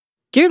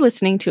You're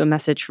listening to a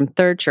message from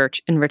Third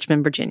Church in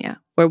Richmond, Virginia,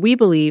 where we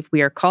believe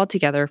we are called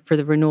together for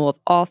the renewal of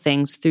all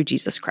things through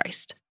Jesus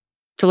Christ.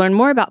 To learn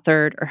more about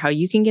Third or how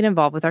you can get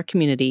involved with our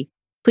community,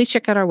 please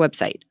check out our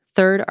website,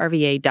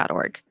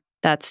 thirdrva.org.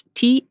 That's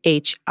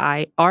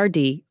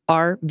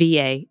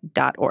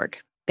THIRDRVA.org.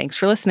 Thanks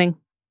for listening.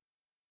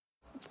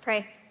 Let's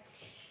pray.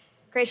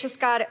 Gracious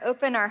God,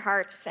 open our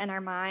hearts and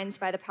our minds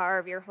by the power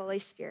of your Holy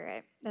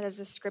Spirit, that as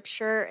the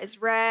scripture is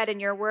read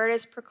and your word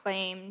is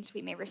proclaimed,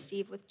 we may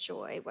receive with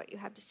joy what you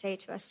have to say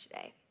to us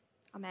today.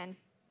 Amen.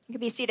 You can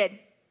be seated.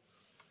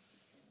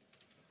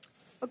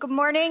 Well, good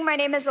morning. My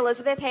name is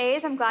Elisabeth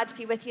Hayes. I'm glad to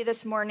be with you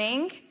this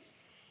morning.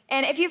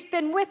 And if you've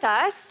been with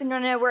us, then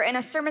you'll know we're in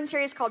a sermon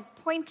series called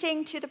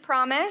Pointing to the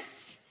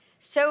Promise.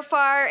 So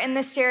far in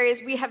this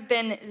series, we have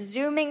been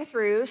zooming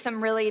through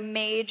some really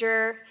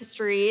major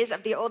histories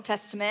of the Old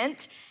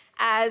Testament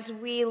as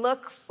we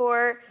look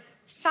for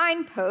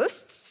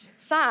signposts,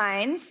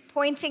 signs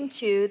pointing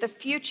to the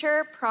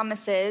future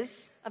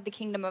promises of the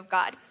kingdom of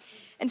God.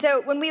 And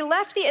so when we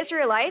left the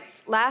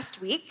Israelites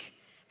last week,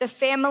 the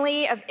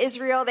family of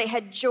Israel, they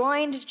had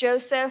joined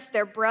Joseph,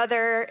 their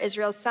brother,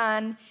 Israel's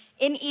son,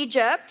 in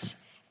Egypt,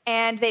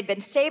 and they'd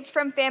been saved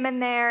from famine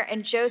there,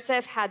 and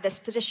Joseph had this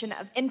position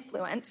of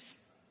influence.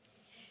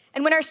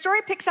 And when our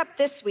story picks up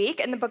this week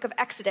in the book of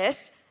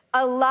Exodus,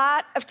 a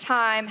lot of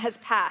time has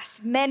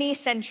passed. Many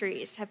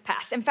centuries have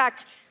passed. In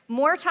fact,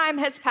 more time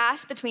has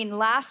passed between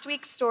last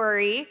week's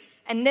story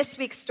and this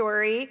week's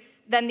story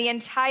than the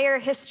entire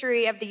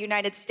history of the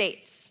United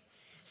States.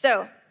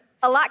 So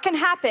a lot can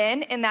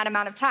happen in that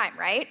amount of time,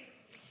 right?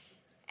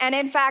 And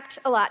in fact,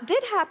 a lot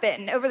did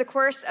happen. Over the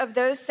course of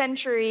those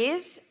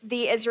centuries,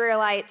 the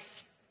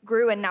Israelites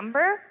grew in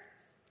number,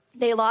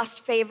 they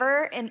lost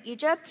favor in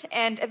Egypt,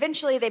 and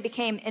eventually they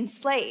became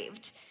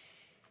enslaved.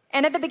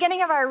 And at the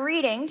beginning of our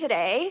reading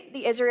today,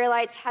 the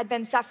Israelites had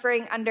been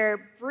suffering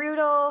under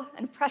brutal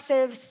and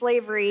oppressive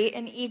slavery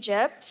in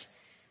Egypt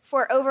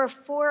for over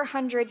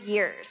 400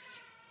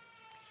 years.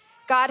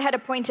 God had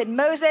appointed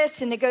Moses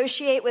to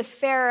negotiate with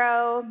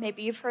Pharaoh,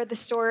 maybe you've heard the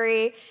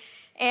story,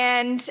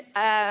 and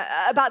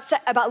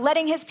about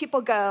letting his people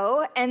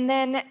go. And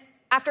then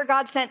after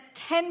God sent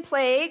 10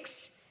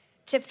 plagues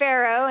to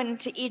Pharaoh and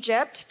to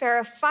Egypt,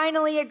 Pharaoh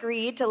finally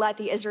agreed to let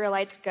the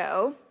Israelites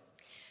go.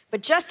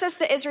 But just as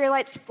the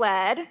Israelites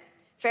fled,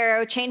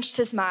 Pharaoh changed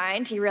his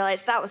mind. He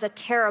realized that was a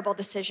terrible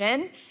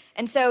decision.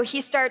 And so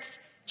he starts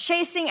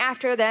chasing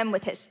after them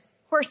with his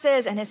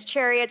horses and his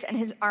chariots and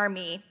his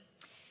army.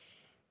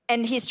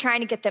 And he's trying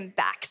to get them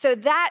back. So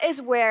that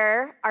is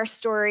where our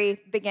story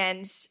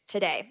begins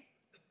today.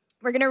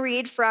 We're going to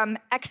read from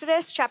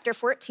Exodus chapter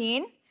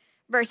 14,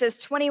 verses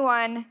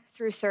 21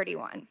 through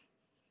 31.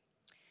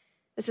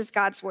 This is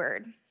God's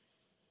word.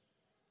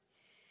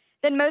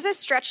 Then Moses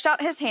stretched out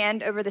his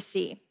hand over the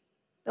sea.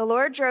 The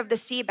Lord drove the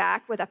sea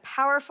back with a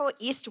powerful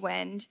east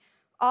wind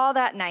all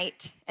that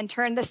night and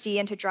turned the sea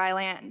into dry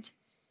land.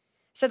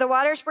 So the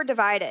waters were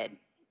divided,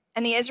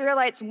 and the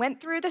Israelites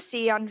went through the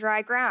sea on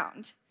dry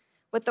ground,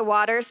 with the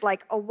waters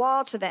like a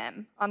wall to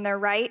them on their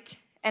right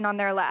and on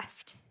their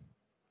left.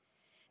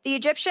 The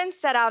Egyptians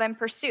set out in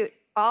pursuit,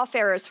 all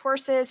Pharaoh's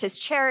horses, his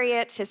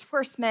chariots, his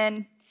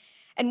horsemen,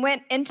 and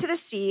went into the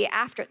sea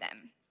after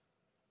them.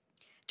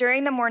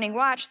 During the morning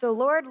watch, the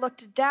Lord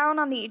looked down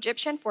on the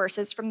Egyptian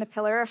forces from the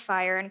pillar of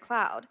fire and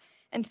cloud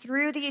and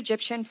threw the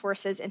Egyptian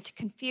forces into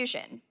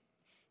confusion.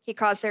 He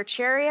caused their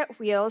chariot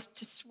wheels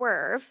to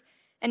swerve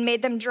and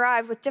made them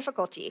drive with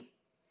difficulty.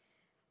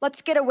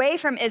 "Let's get away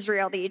from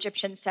Israel," the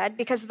Egyptians said,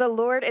 "because the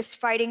Lord is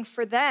fighting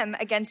for them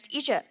against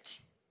Egypt."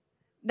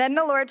 Then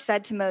the Lord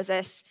said to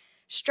Moses,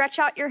 "Stretch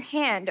out your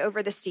hand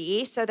over the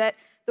sea so that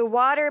the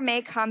water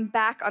may come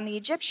back on the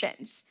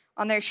Egyptians,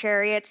 on their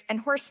chariots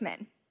and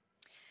horsemen."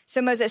 So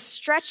Moses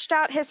stretched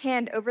out his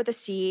hand over the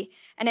sea,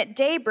 and at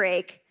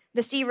daybreak,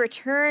 the sea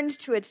returned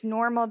to its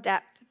normal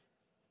depth.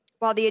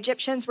 While the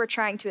Egyptians were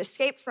trying to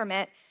escape from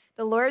it,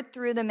 the Lord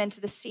threw them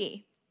into the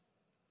sea.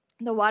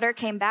 The water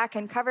came back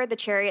and covered the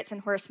chariots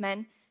and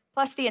horsemen,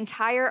 plus the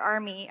entire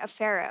army of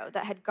Pharaoh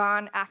that had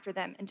gone after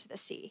them into the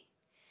sea.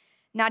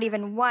 Not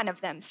even one of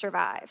them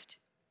survived.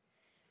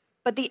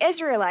 But the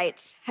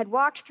Israelites had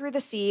walked through the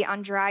sea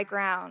on dry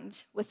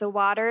ground, with the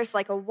waters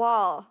like a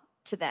wall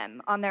to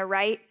them on their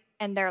right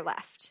and their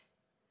left.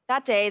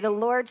 That day, the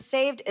Lord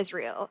saved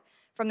Israel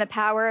from the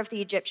power of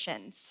the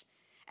Egyptians,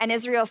 and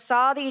Israel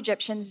saw the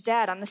Egyptians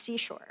dead on the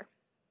seashore.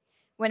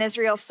 When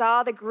Israel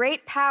saw the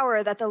great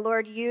power that the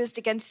Lord used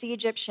against the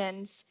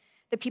Egyptians,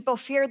 the people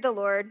feared the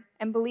Lord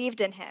and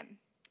believed in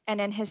him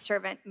and in his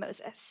servant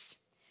Moses.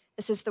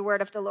 This is the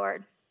word of the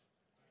Lord.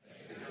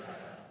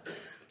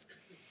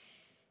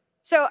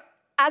 So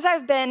as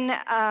I've been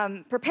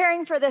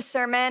preparing for this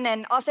sermon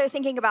and also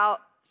thinking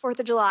about 4th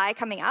of July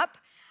coming up,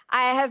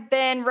 I have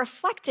been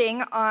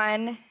reflecting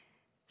on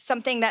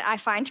something that I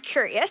find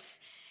curious,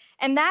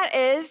 and that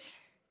is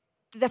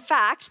the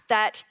fact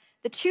that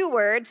the two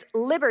words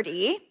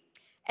liberty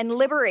and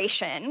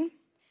liberation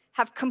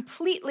have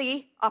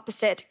completely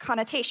opposite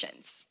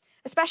connotations,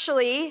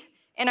 especially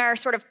in our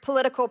sort of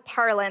political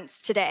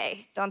parlance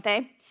today, don't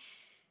they?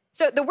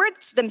 So the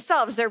words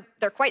themselves,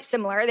 they're quite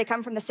similar. They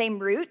come from the same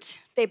root.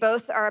 They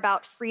both are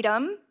about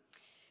freedom.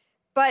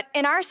 But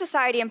in our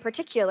society in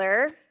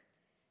particular,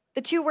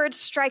 the two words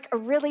strike a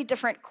really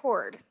different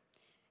chord.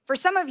 For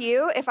some of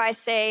you, if I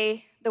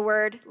say the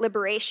word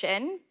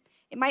liberation,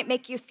 it might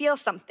make you feel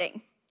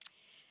something.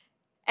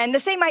 And the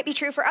same might be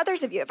true for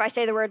others of you if I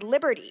say the word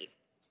liberty.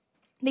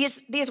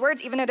 These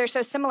words, even though they're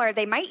so similar,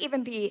 they might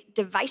even be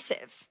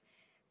divisive.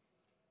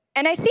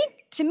 And I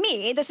think, to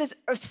me, this is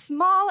a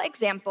small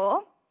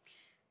example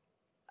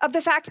of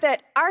the fact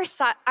that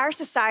our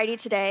society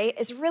today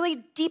is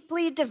really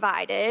deeply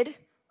divided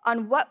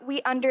on what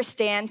we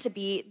understand to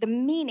be the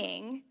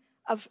meaning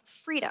of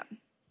freedom.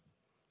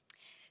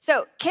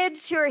 So,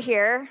 kids who are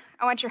here,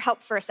 I want your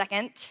help for a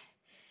second.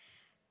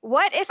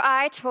 What if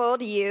I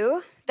told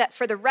you that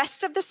for the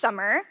rest of the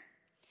summer,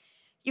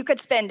 you could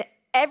spend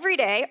every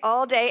day,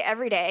 all day,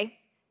 every day,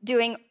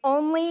 doing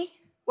only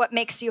what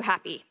makes you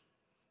happy?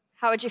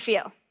 How would you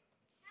feel?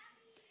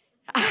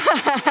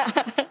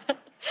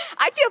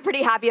 I'd feel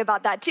pretty happy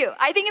about that too.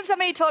 I think if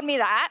somebody told me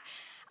that,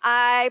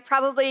 I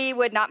probably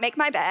would not make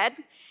my bed,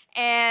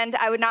 and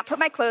I would not put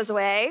my clothes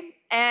away,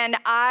 and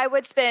I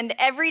would spend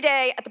every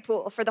day at the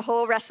pool for the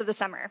whole rest of the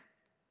summer.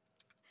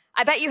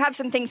 I bet you have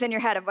some things in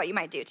your head of what you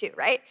might do too,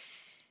 right?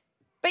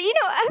 But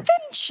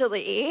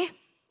eventually,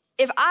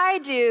 if I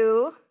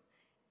do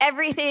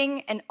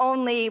everything and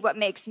only what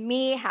makes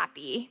me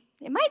happy,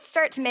 it might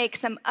start to make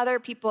some other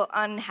people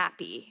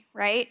unhappy,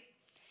 right?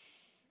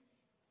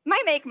 It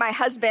might make my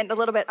husband a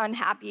little bit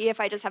unhappy if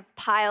I just have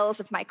piles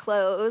of my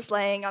clothes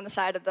laying on the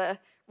side of the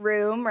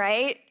room,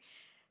 right?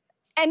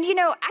 And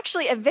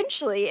actually,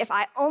 eventually, if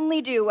I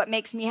only do what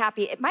makes me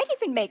happy, it might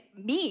even make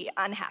me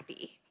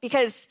unhappy.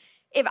 Because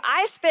if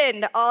I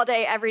spend all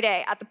day, every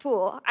day at the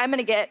pool, I'm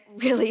gonna get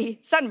really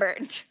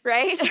sunburned,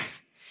 right?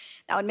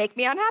 That would make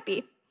me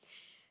unhappy.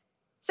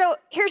 So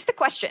here's the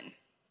question.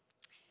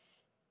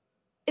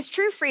 Is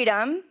true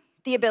freedom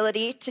the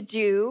ability to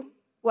do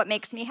what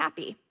makes me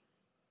happy?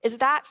 Is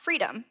that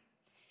freedom?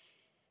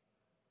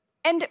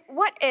 And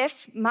what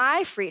if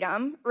my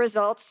freedom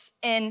results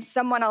in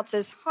someone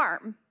else's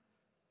harm?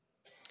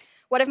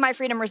 What if my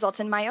freedom results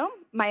in my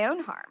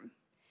own harm?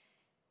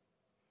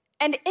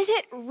 And is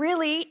it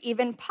really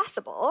even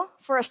possible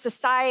for a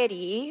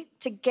society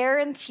to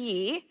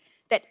guarantee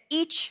that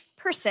each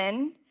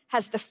person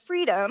has the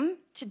freedom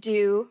to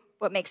do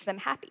what makes them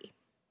happy?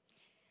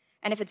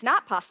 And if it's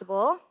not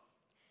possible,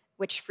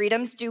 which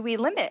freedoms do we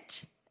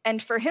limit,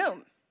 and for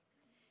whom?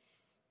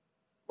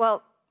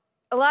 Well,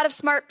 a lot of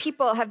smart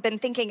people have been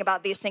thinking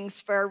about these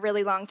things for a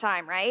really long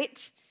time,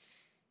 right?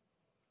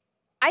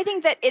 I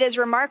think that it is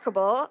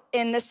remarkable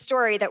in this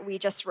story that we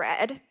just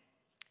read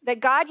that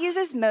God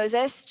uses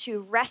Moses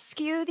to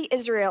rescue the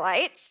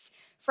Israelites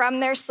from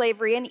their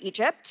slavery in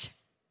Egypt.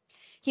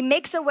 He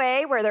makes a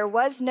way where there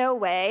was no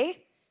way,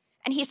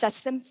 and he sets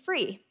them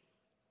free.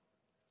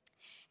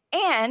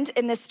 And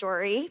in this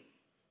story,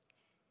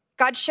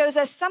 God shows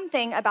us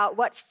something about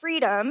what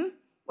freedom,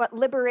 what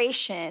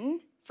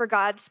liberation for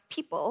God's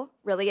people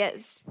really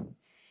is.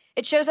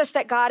 It shows us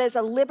that God is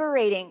a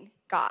liberating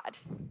God.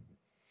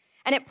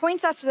 And it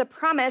points us to the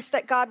promise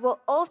that God will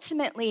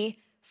ultimately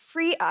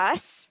free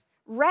us,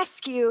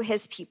 rescue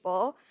his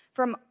people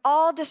from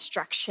all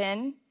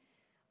destruction,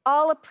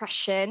 all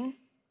oppression,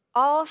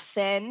 all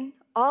sin,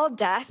 all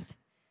death,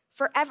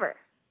 forever.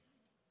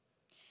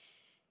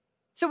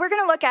 So we're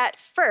going to look at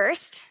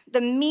first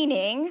the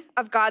meaning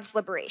of God's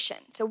liberation.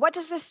 So what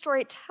does this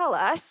story tell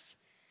us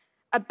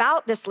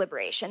about this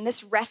liberation,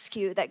 this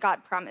rescue that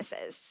God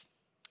promises?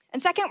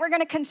 And second, we're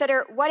going to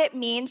consider what it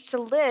means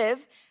to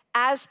live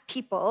as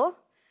people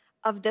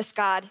of this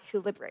God who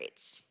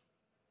liberates.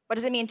 What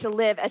does it mean to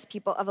live as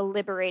people of a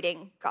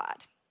liberating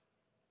God?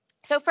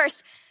 So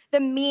first, the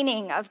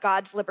meaning of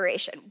God's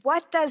liberation.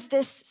 What does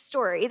this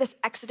story, this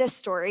Exodus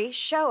story,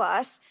 show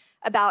us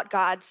about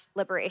God's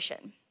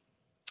liberation?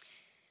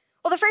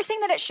 Well, the first thing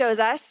that it shows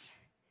us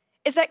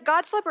is that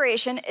God's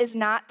liberation is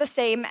not the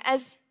same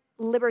as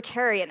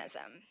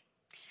libertarianism.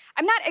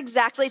 I'm not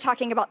exactly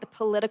talking about the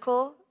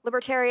political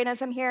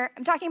libertarianism here.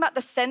 I'm talking about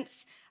the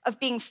sense of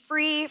being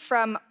free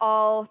from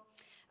all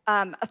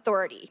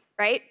authority,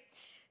 right?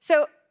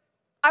 So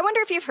I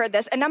wonder if you've heard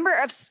this. A number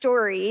of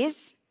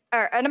studies,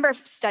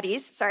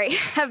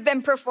 have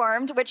been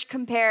performed which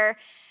compare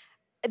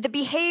the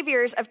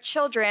behaviors of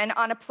children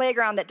on a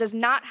playground that does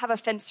not have a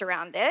fence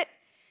around it,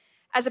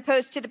 as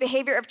opposed to the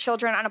behavior of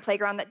children on a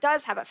playground that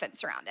does have a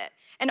fence around it.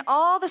 And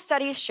all the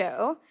studies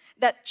show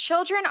that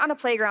children on a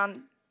playground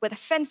with a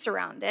fence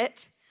around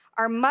it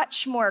are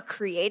much more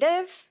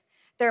creative,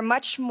 they're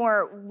much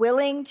more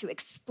willing to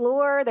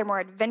explore, they're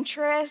more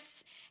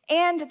adventurous,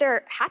 and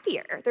they're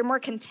happier, they're more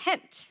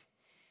content.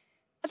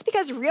 That's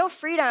because real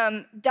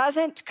freedom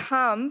doesn't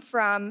come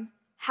from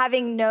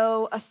having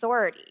no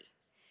authority.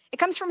 It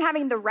comes from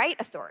having the right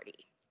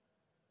authority.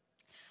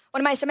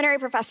 One of my seminary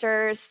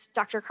professors,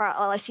 Dr. Carl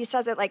Ellis, he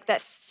says it like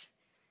this: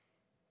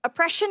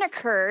 oppression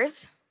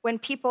occurs when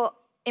people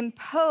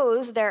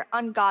impose their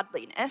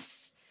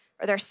ungodliness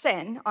or their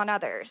sin on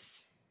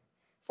others.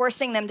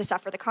 forcing them to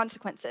suffer the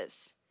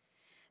consequences.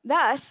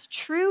 Thus,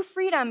 true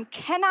freedom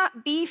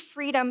cannot be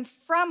freedom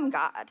from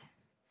God,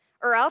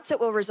 or else it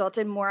will result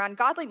in more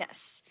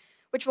ungodliness,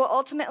 which will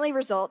ultimately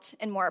result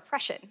in more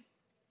oppression.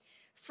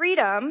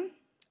 Freedom,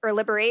 or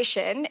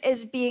liberation,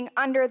 is being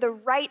under the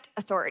right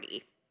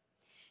authority.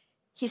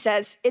 He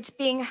says, it's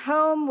being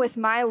home with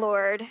my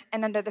Lord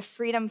and under the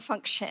freedom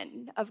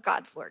function of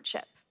God's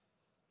lordship.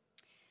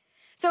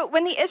 So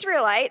when the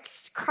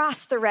Israelites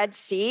cross the Red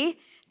Sea,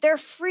 they're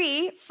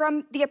free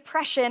from the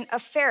oppression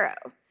of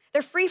Pharaoh.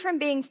 They're free from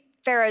being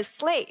Pharaoh's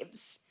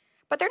slaves,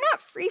 but they're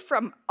not free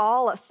from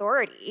all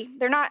authority.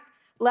 They're not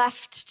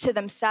left to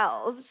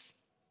themselves.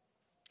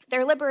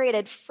 They're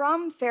liberated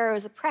from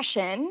Pharaoh's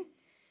oppression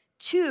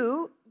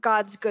to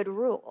God's good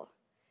rule.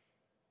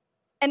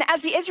 And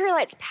as the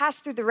Israelites pass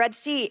through the Red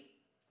Sea,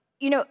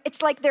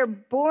 it's like they're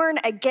born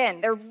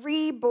again. They're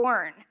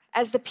reborn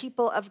as the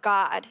people of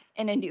God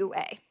in a new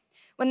way.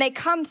 When they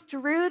come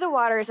through the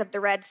waters of the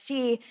Red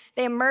Sea,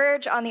 they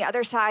emerge on the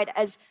other side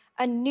as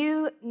a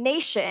new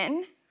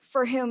nation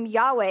for whom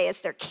Yahweh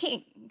is their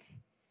king.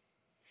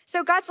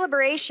 So God's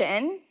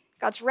liberation,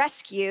 God's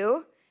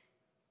rescue,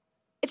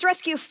 it's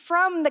rescue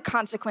from the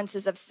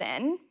consequences of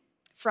sin,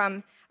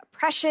 from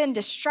oppression,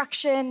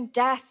 destruction,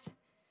 death.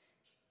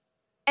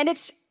 And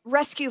it's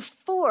rescue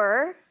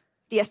for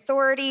the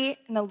authority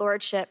and the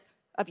lordship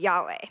of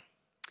Yahweh,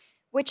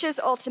 which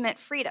is ultimate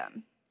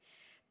freedom.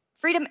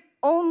 Freedom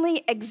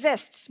only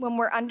exists when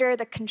we're under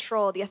the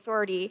control, the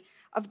authority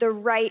of the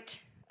right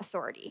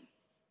authority.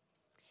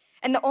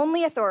 And the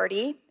only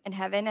authority in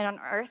heaven and on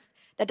earth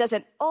that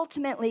doesn't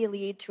ultimately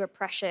lead to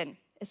oppression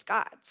is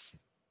God's.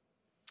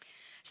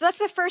 So that's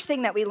the first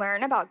thing that we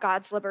learn about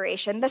God's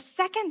liberation. The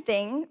second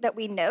thing that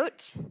we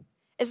note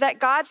is that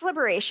God's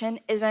liberation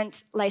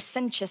isn't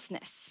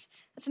licentiousness.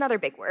 That's another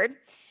big word.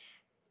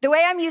 The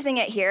way I'm using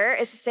it here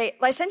is to say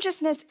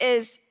licentiousness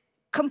is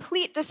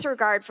complete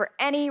disregard for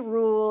any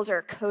rules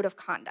or code of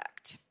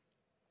conduct.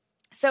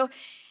 So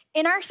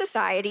in our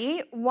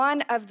society,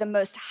 one of the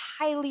most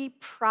highly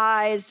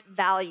prized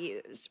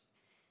values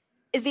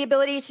is the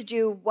ability to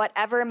do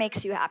whatever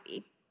makes you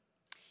happy.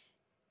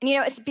 And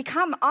it's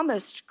become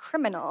almost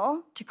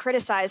criminal to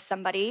criticize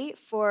somebody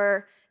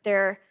for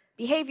their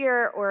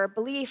behavior or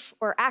belief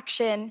or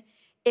action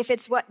if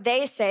it's what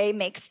they say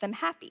makes them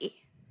happy.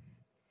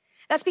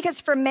 That's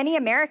because for many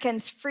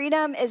Americans,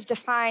 freedom is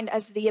defined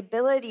as the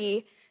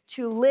ability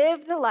to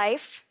live the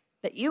life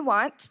that you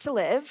want to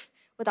live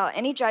without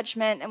any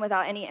judgment and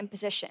without any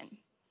imposition.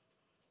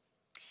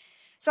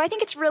 So I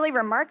think it's really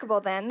remarkable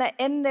then that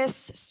in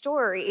this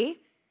story,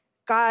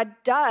 God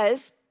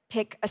does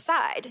pick a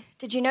side.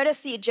 Did you notice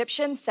the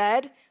Egyptians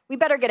said, we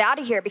better get out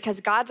of here because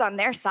God's on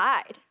their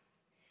side?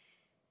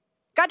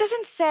 God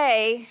doesn't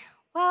say,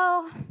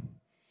 well,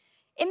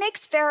 it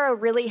makes Pharaoh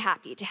really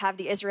happy to have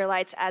the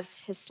Israelites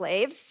as his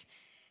slaves.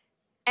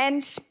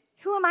 And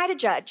who am I to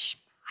judge?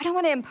 I don't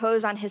want to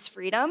impose on his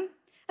freedom.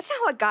 That's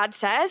not what God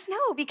says.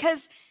 No,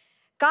 because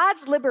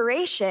God's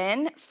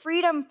liberation,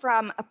 freedom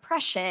from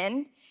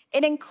oppression,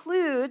 it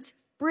includes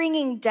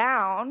bringing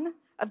down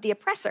of the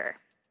oppressor.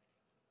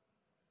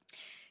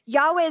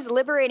 Yahweh's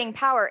liberating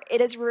power, it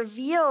is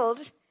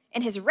revealed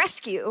in his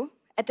rescue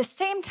at the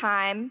same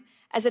time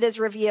as it is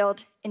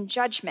revealed in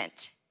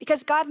judgment,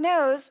 because God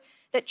knows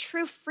that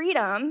true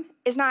freedom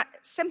is not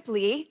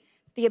simply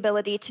the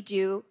ability to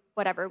do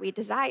whatever we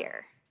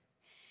desire.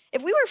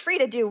 If we were free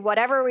to do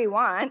whatever we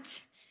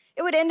want,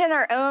 it would end in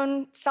our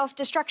own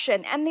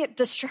self-destruction and the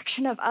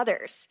destruction of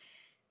others.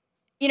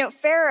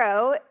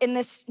 Pharaoh, in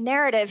this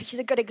narrative, he's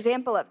a good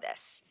example of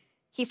this.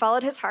 He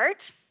followed his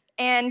heart,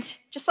 and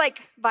just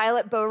like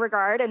Violet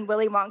Beauregard and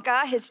Willy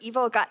Wonka, his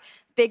evil got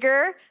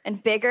bigger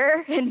and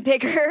bigger and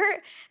bigger,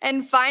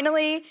 and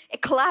finally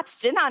it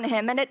collapsed in on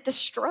him and it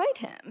destroyed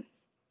him.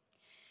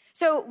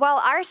 So while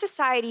our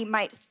society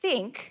might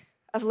think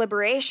of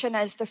liberation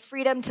as the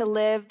freedom to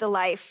live the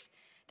life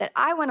that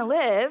I want to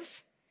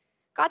live,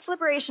 God's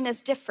liberation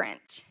is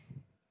different.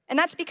 And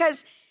that's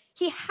because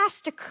he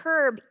has to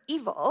curb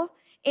evil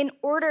in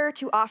order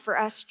to offer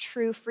us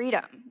true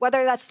freedom,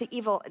 whether that's the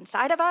evil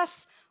inside of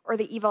us or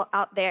the evil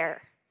out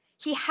there.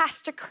 He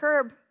has to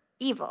curb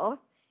evil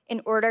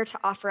in order to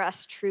offer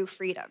us true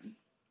freedom.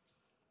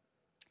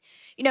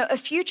 A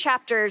few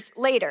chapters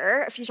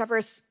later, a few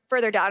chapters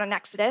further down in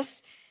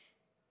Exodus,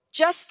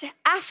 just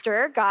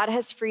after God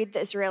has freed the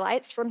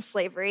Israelites from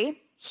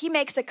slavery, he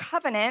makes a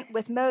covenant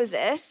with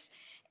Moses,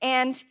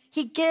 and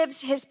he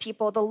gives his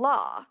people the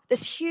law,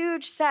 this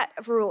huge set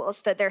of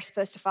rules that they're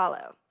supposed to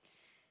follow.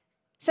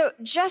 So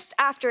just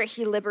after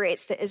he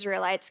liberates the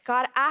Israelites,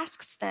 God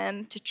asks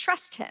them to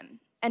trust him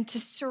and to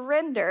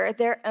surrender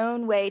their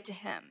own way to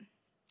him.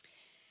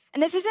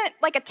 And this isn't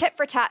like a tit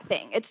for tat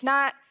thing. It's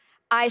not,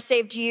 I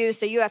saved you,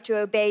 so you have to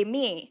obey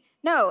me.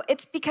 No,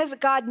 it's because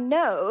God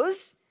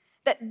knows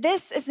that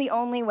this is the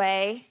only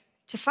way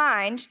to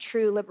find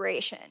true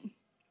liberation.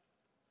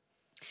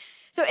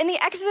 So in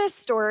the Exodus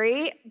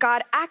story,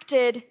 God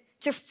acted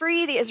to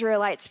free the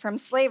Israelites from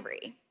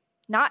slavery,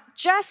 not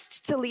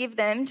just to leave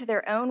them to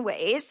their own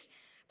ways,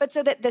 but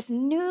so that this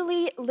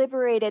newly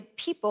liberated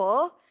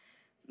people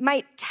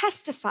might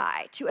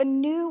testify to a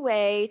new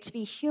way to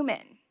be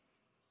human.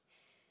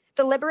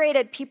 The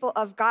liberated people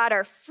of God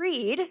are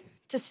freed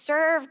to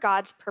serve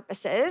God's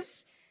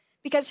purposes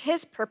because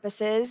his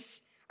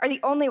purposes are the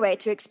only way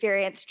to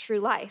experience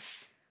true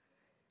life.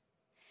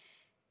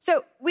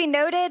 So we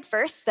noted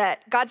first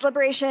that God's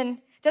liberation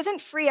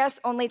doesn't free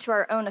us only to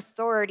our own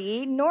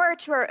authority, nor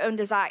to our own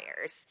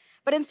desires,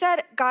 but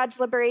instead God's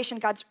liberation,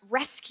 God's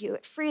rescue,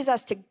 it frees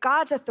us to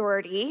God's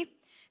authority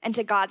and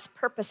to God's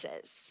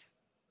purposes.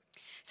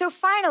 So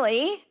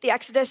finally, the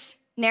Exodus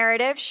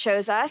narrative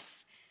shows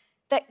us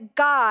that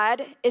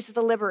God is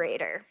the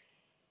liberator.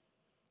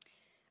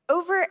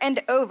 Over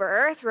and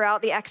over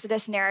throughout the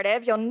Exodus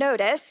narrative, you'll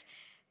notice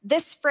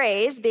this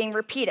phrase being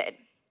repeated.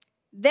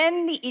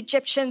 Then the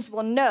Egyptians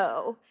will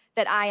know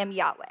that I am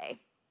Yahweh.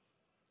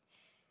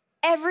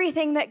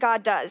 Everything that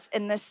God does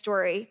in this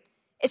story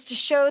is to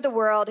show the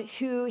world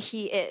who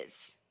he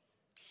is.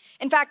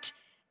 In fact,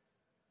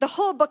 the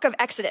whole book of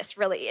Exodus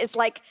really is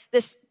like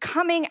this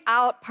coming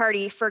out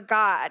party for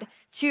God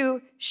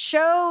to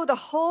show the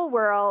whole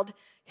world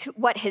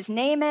what his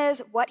name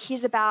is, what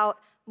he's about,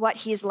 what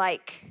he's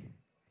like.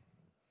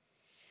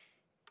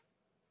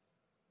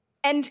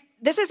 And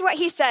this is what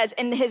he says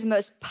in his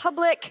most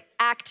public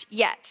act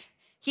yet.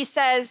 He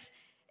says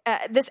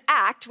this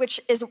act, which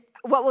is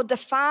what will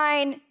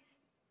define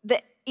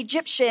the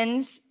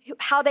Egyptians,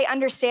 how they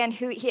understand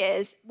who he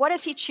is. What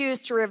does he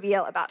choose to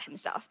reveal about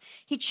himself?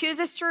 He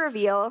chooses to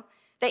reveal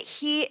that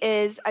he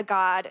is a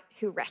God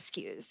who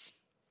rescues.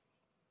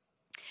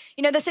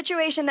 You know, the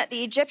situation that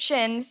the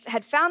Egyptians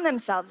had found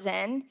themselves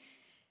in,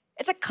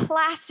 it's a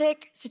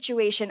classic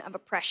situation of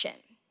oppression.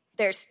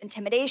 There's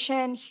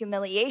intimidation,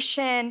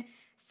 humiliation,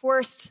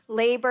 forced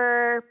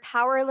labor,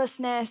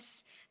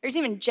 powerlessness. There's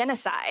even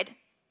genocide.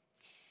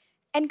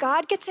 And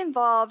God gets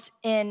involved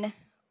in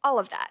all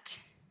of that.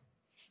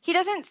 He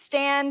doesn't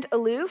stand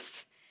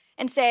aloof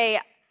and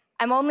say,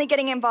 I'm only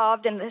getting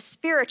involved in the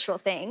spiritual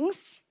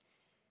things.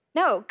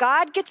 No,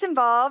 God gets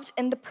involved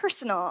in the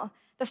personal,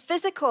 the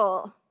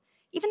physical,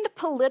 even the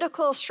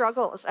political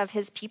struggles of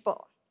his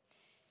people.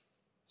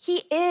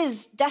 He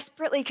is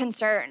desperately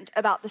concerned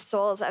about the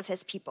souls of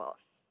his people.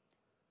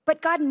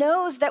 But God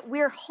knows that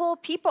we're whole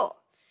people.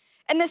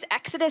 And this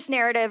Exodus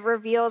narrative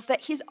reveals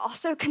that he's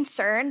also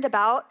concerned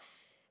about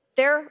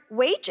their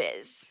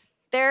wages,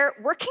 their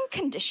working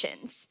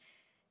conditions,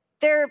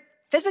 their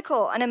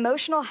physical and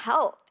emotional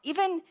health,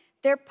 even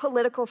their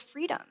political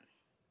freedom.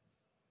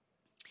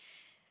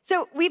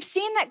 So we've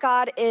seen that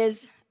God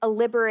is a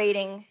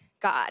liberating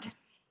God,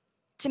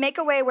 to make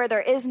a way where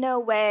there is no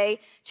way,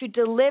 to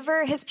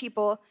deliver his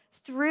people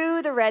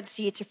through the Red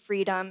Sea to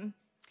freedom.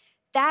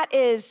 That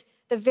is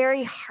the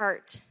very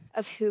heart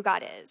of who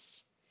God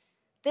is.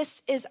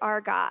 This is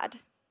our God.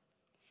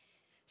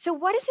 So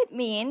what does it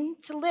mean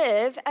to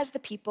live as the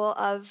people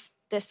of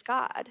this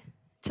God?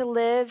 To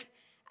live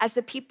as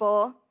the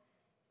people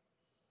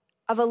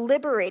of a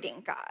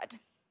liberating God?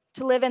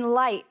 To live in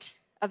light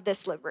of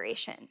this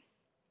liberation?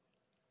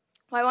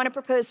 Well, I want to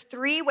propose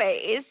 3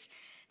 ways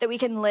that we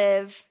can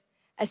live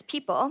as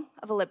people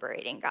of a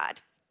liberating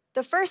God.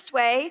 The first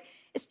way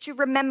is to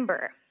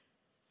remember.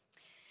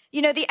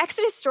 You know, the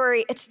Exodus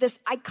story, it's this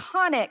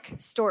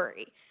iconic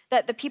story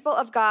that the people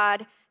of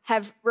God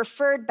have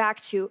referred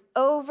back to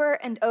over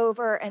and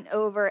over and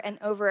over and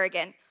over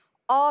again,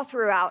 all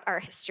throughout our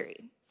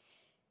history.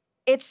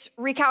 It's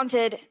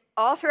recounted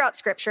all throughout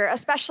Scripture,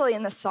 especially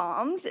in the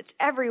Psalms. It's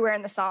everywhere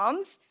in the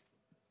Psalms.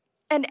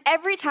 And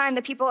every time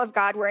the people of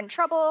God were in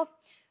trouble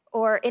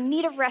or in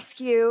need of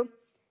rescue,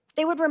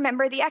 they would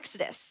remember the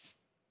Exodus,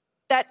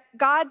 that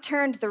God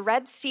turned the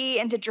Red Sea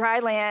into dry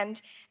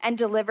land and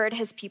delivered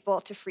his people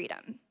to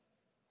freedom.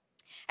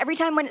 Every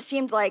time when it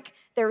seemed like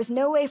there was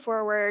no way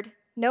forward,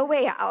 no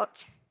way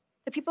out,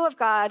 the people of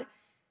God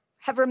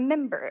have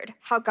remembered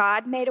how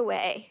God made a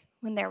way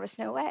when there was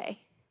no way.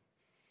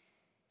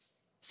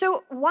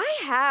 So why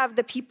have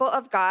the people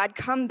of God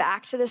come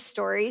back to this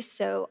story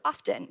so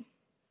often?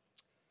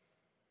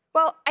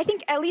 Well, I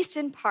think at least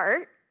in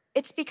part,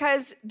 it's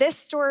because this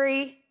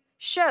story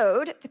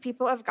showed the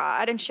people of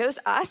God and shows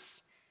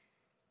us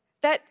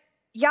that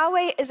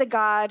Yahweh is a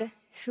God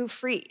who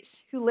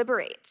frees, who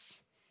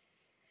liberates.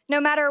 No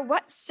matter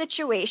what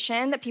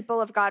situation the people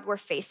of God were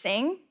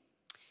facing,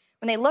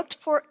 when they looked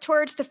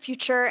towards the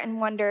future and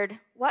wondered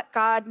what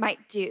God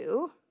might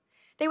do,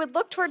 they would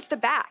look towards the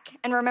back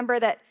and remember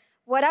that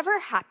whatever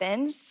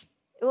happens,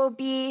 it will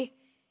be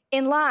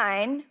in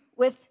line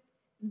with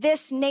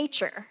this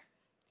nature,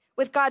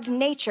 with God's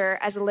nature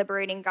as a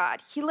liberating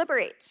God. He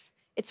liberates.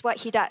 It's what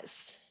he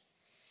does.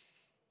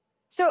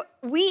 So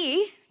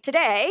we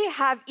today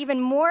have even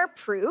more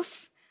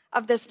proof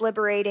of this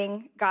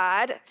liberating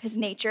God, his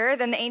nature,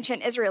 than the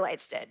ancient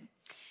Israelites did.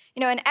 You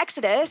know, in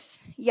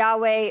Exodus,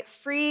 Yahweh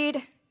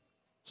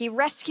he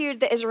rescued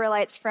the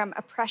Israelites from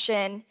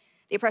oppression,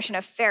 the oppression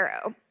of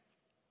Pharaoh.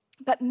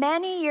 But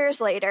many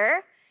years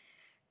later,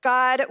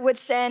 God would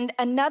send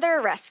another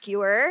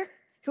rescuer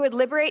who would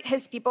liberate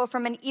his people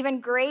from an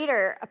even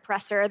greater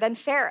oppressor than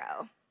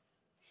Pharaoh.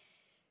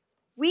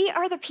 We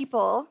are the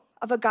people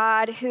of a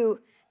God who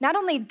not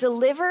only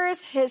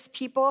delivers his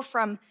people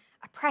from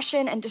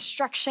oppression and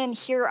destruction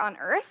here on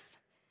earth,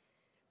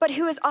 but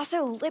who has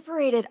also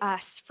liberated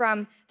us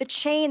from the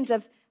chains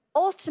of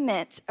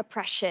ultimate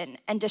oppression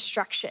and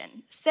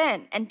destruction,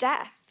 sin and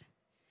death.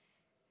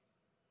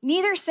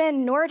 Neither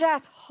sin nor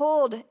death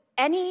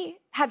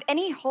have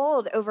any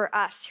hold over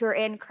us who are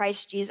in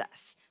Christ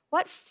Jesus.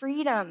 What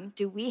freedom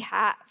do we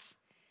have?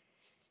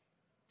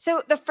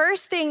 So the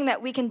first thing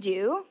that we can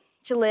do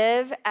to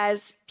live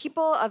as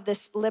people of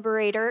this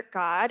liberator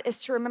God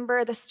is to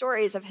remember the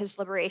stories of his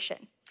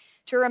liberation,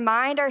 to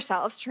remind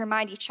ourselves, to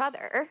remind each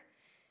other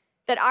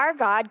that our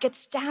God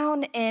gets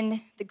down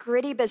in the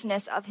gritty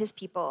business of his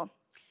people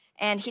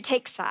and he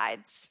takes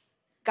sides.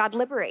 God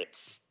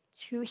liberates.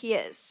 It's who he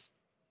is.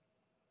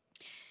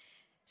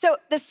 So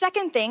the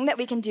second thing that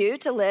we can do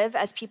to live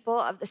as people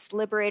of this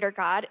liberator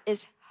God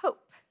is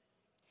hope.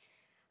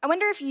 I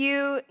wonder if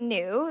you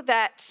knew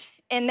that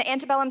in the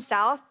antebellum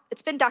South,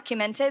 it's been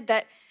documented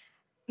that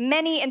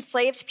many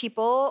enslaved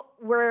people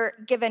were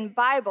given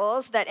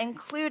Bibles that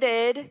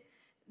included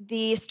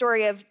the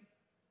story of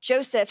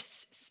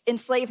Joseph's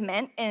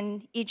enslavement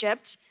in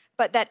Egypt,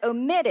 but that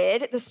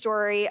omitted the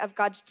story of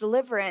God's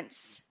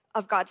deliverance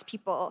of God's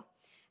people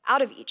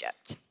out of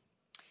Egypt.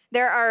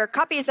 There are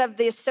copies of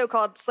this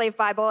so-called slave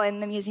Bible in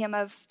the Museum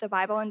of the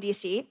Bible in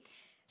DC.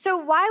 So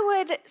why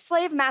would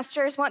slave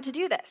masters want to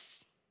do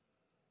this?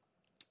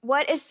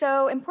 What is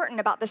so important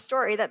about this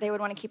story that they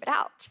would want to keep it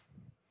out?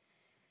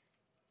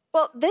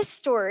 Well, this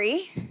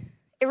story,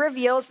 it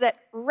reveals that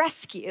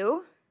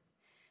rescue,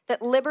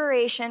 that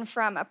liberation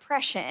from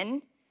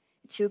oppression,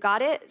 it's who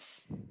God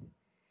is.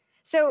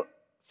 So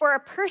for a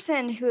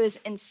person who is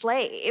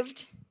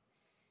enslaved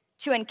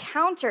to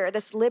encounter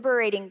this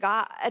liberating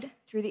God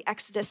through the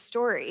Exodus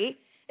story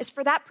is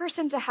for that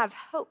person to have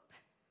hope.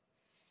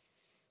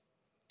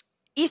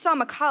 Esau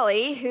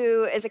Macaulay,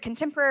 who is a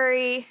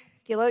contemporary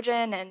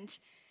theologian and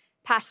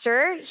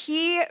pastor,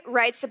 he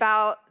writes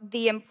about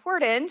the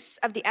importance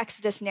of the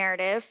Exodus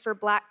narrative for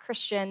Black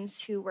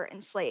Christians who were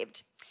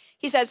enslaved.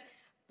 He says,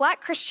 Black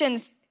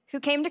Christians who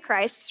came to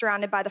Christ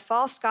surrounded by the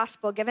false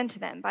gospel given to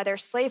them by their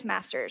slave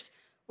masters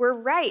were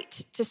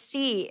right to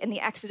see in the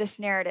Exodus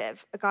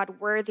narrative a God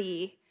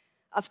worthy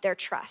of their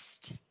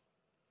trust.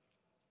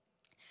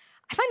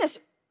 I find this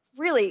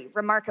really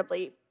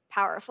remarkably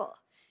powerful.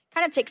 It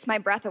kind of takes my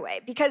breath away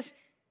because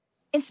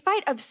in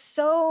spite of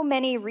so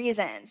many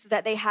reasons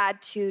that they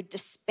had to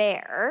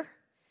despair,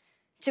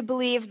 to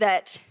believe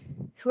that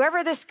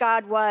whoever this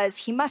God was,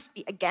 he must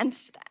be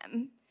against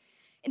them,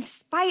 in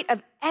spite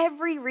of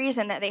every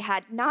reason that they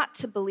had not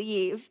to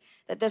believe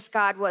that this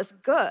God was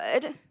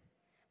good,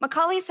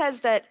 Macaulay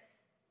says that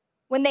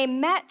when they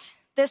met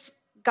this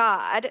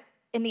God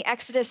in the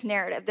Exodus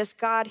narrative, this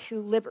God who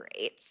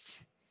liberates,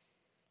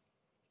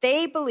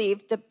 they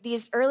believed, that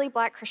these early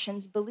Black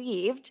Christians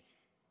believed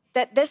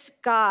that this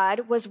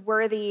God was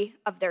worthy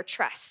of their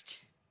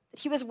trust, that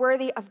he was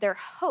worthy of their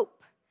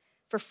hope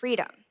for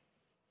freedom.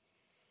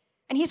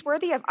 And he's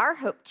worthy of our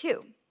hope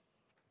too.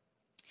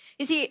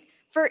 You see,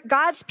 for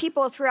God's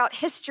people throughout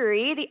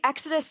history, the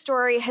Exodus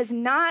story has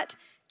not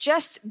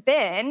just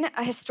been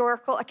a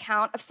historical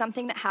account of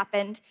something that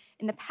happened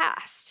in the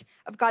past,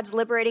 of God's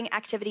liberating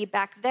activity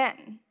back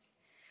then.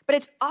 But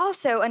it's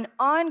also an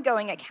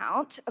ongoing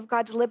account of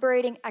God's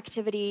liberating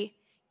activity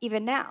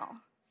even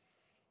now.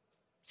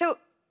 So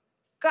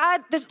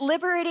God, this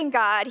liberating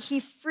God,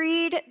 he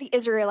freed the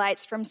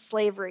Israelites from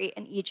slavery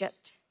in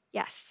Egypt.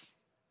 Yes.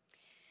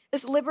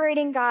 This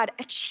liberating God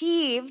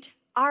achieved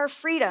our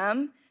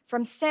freedom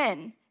from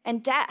sin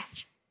and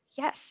death.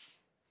 Yes.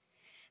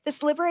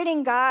 This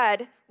liberating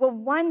God will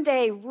one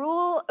day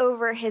rule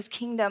over his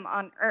kingdom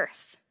on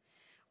earth,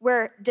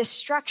 where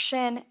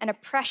destruction and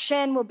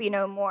oppression will be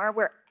no more,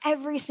 where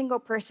every single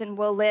person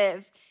will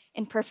live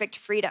in perfect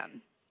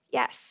freedom.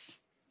 Yes.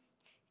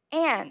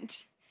 And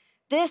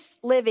this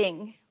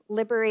living,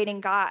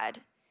 liberating God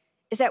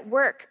is at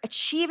work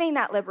achieving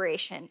that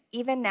liberation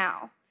even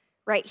now,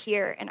 right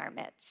here in our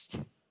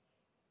midst.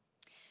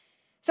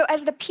 So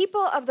as the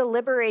people of the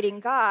liberating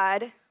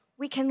God,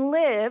 we can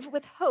live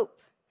with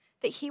hope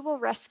that he will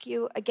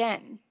rescue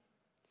again.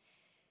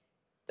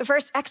 The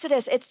first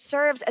Exodus, it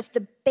serves as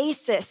the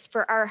basis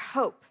for our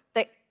hope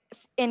that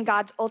in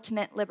God's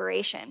ultimate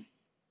liberation.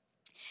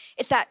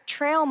 It's that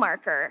trail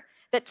marker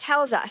that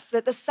tells us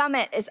that the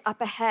summit is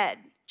up ahead,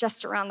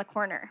 just around the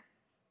corner.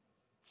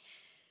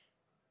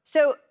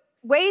 So,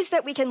 ways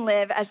that we can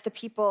live as the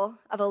people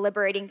of a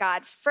liberating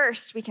God.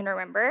 First, we can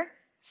remember.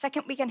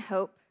 Second, we can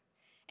hope.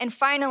 And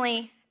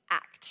finally,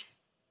 act.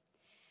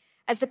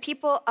 As the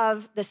people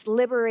of this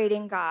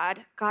liberating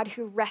God, God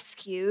who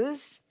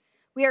rescues,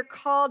 we are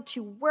called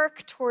to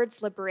work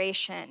towards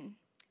liberation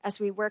as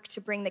we work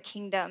to bring the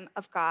kingdom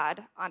of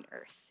God on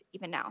earth,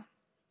 even now.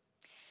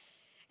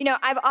 You know,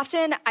 I've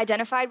often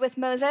identified with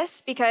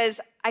Moses because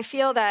I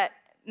feel that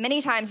many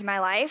times in my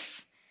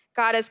life,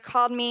 God has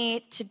called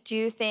me to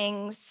do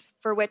things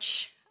for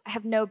which I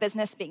have no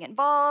business being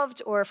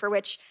involved, or for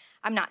which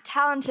I'm not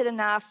talented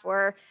enough,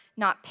 or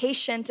not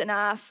patient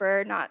enough,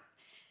 or not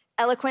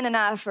eloquent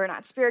enough or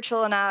not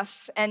spiritual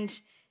enough. And,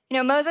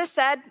 Moses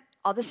said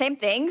all the same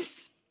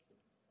things.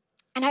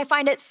 And I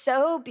find it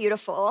so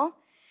beautiful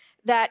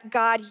that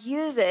God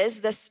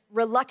uses this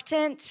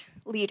reluctant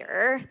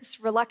leader, this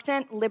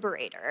reluctant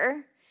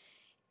liberator,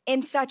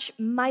 in such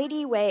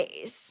mighty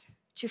ways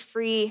to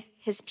free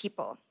his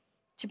people,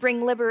 to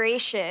bring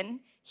liberation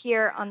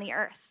here on the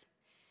earth.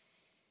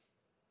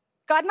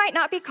 God might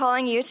not be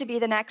calling you to be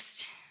the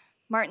next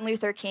Martin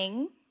Luther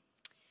King,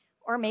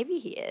 or maybe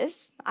he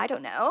is, I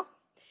don't know.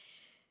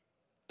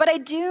 But I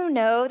do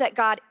know that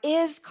God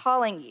is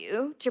calling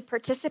you to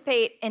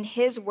participate in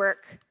his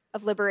work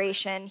of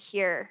liberation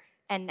here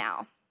and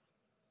now.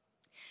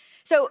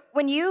 So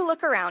when you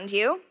look around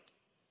you,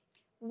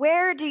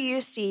 where do you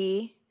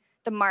see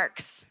the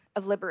marks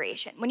of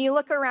liberation? When you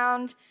look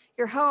around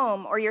your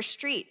home or your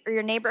street or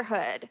your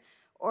neighborhood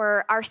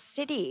or our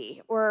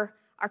city or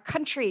our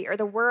country or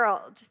the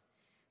world,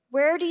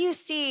 where do you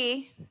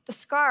see the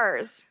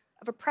scars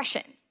of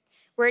oppression?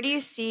 Where do you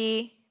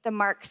see the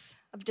marks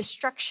of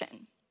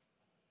destruction?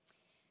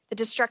 The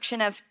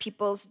destruction of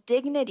people's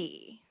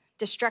dignity,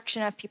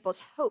 destruction of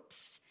people's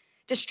hopes,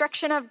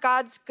 destruction of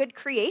God's good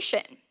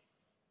creation.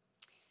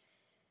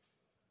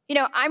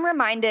 I'm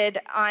reminded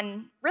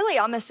on really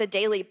almost a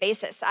daily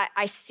basis,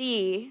 I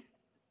see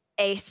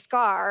a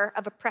scar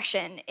of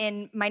oppression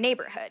in my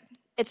neighborhood.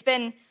 It's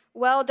been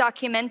well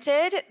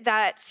documented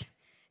that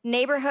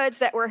neighborhoods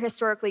that were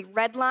historically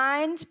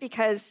redlined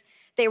because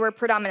they were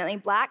predominantly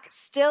Black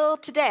still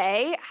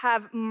today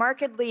have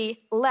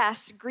markedly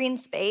less green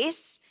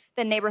space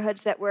than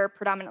neighborhoods that were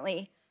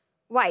predominantly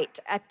white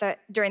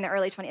during the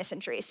early 20th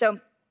century. So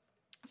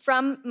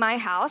from my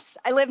house,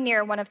 I live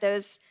near one of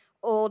those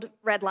old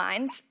red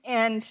lines.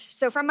 And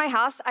so from my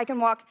house, I can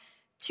walk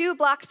 2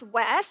 blocks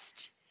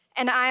west,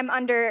 and I'm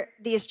under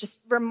these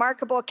just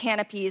remarkable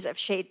canopies of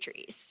shade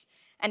trees.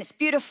 And it's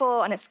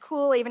beautiful, and it's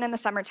cool even in the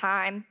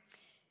summertime.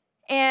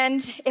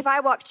 And if I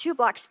walk 2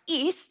 blocks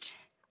east,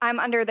 I'm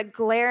under the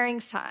glaring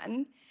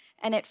sun,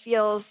 and it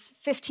feels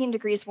 15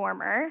 degrees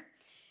warmer,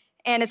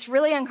 and it's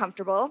really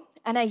uncomfortable,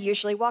 and I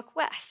usually walk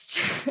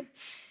west.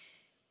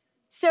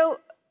 So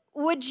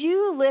would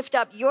you lift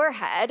up your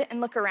head and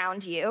look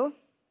around you?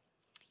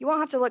 You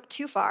won't have to look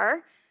too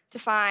far to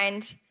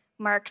find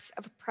marks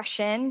of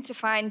oppression, to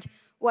find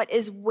what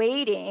is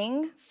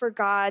waiting for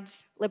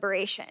God's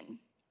liberation.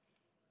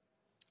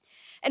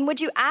 And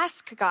would you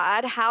ask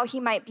God how he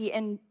might be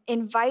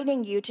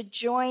inviting you to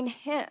join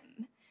him,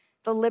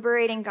 the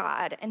liberating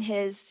God, in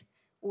his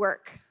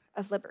work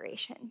of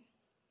liberation?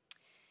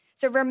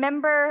 So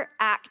remember,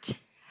 act,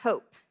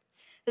 hope.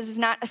 This is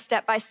not a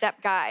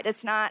step-by-step guide.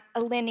 It's not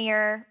a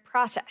linear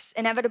process.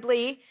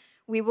 Inevitably,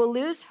 we will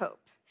lose hope.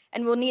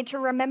 And we'll need to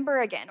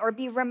remember again or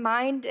be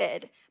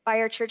reminded by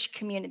our church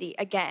community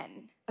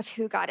again of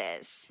who God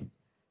is.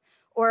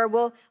 Or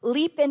we'll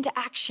leap into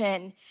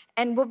action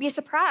and we'll be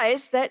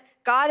surprised that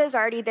God is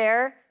already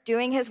there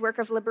doing his work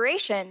of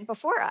liberation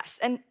before us.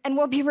 And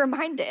we'll be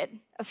reminded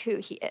of who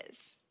he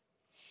is.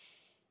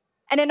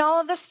 And in all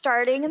of the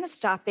starting and the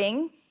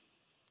stopping,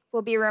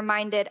 we'll be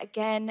reminded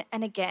again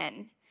and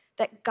again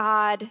that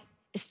God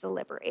is the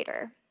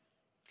liberator.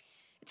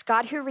 It's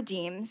God who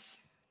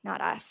redeems,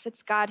 not us.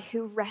 It's God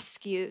who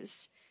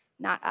rescues,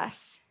 not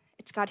us.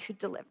 It's God who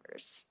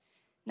delivers,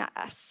 not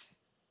us.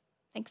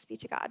 Thanks be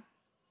to God.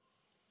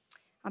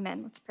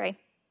 Amen. Let's pray.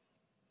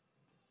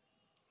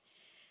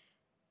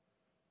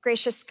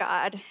 Gracious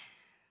God,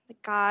 the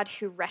God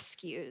who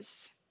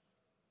rescues,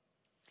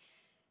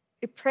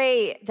 we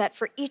pray that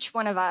for each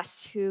one of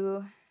us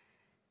who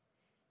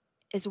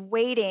is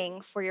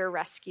waiting for your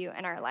rescue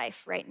in our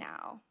life right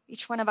now,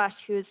 each one of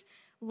us who's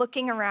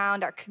looking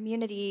around our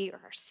community or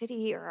our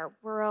city or our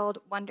world,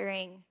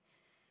 wondering,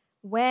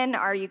 when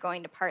are you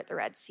going to part the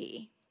Red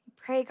Sea?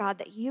 Pray, God,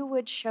 that you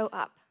would show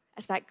up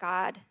as that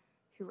God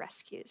who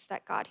rescues,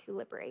 that God who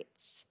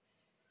liberates.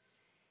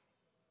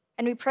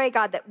 And we pray,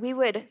 God, that we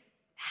would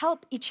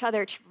help each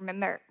other to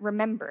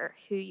remember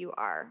who you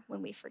are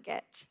when we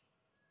forget.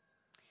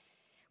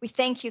 We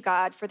thank you,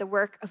 God, for the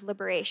work of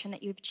liberation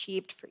that you've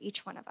achieved for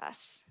each one of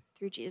us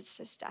through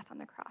Jesus' death on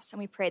the cross. And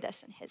we pray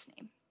this in his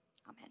name.